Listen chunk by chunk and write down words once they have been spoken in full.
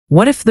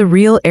What if the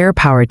real air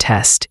power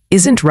test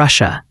isn't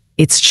Russia,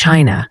 it's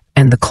China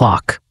and the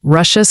clock?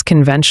 Russia's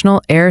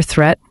conventional air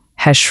threat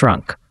has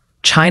shrunk.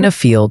 China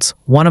fields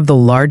one of the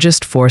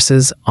largest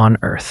forces on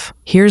Earth.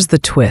 Here's the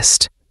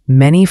twist.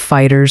 Many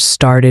fighters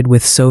started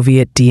with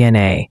Soviet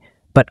DNA,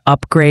 but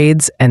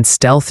upgrades and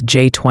stealth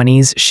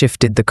J-20s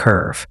shifted the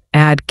curve.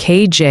 Add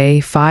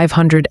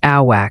KJ-500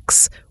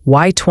 AWACS,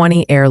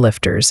 Y-20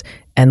 airlifters,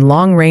 and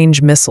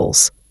long-range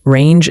missiles.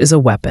 Range is a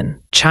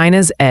weapon.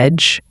 China's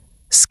edge,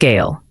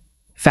 scale.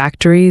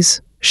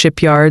 Factories,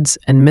 shipyards,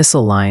 and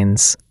missile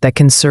lines that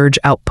can surge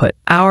output.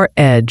 Our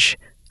edge,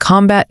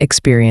 combat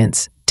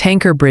experience,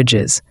 tanker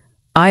bridges,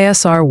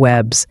 ISR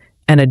webs,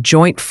 and a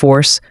joint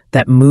force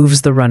that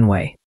moves the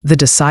runway. The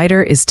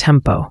decider is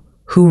tempo,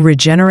 who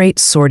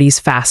regenerates sorties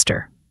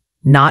faster,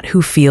 not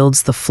who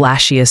fields the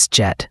flashiest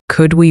jet.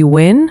 Could we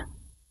win?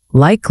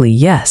 Likely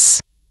yes,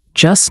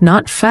 just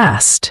not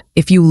fast.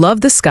 If you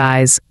love the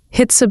skies,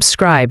 hit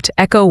subscribe to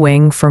Echo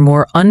Wing for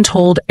more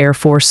untold Air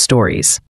Force stories.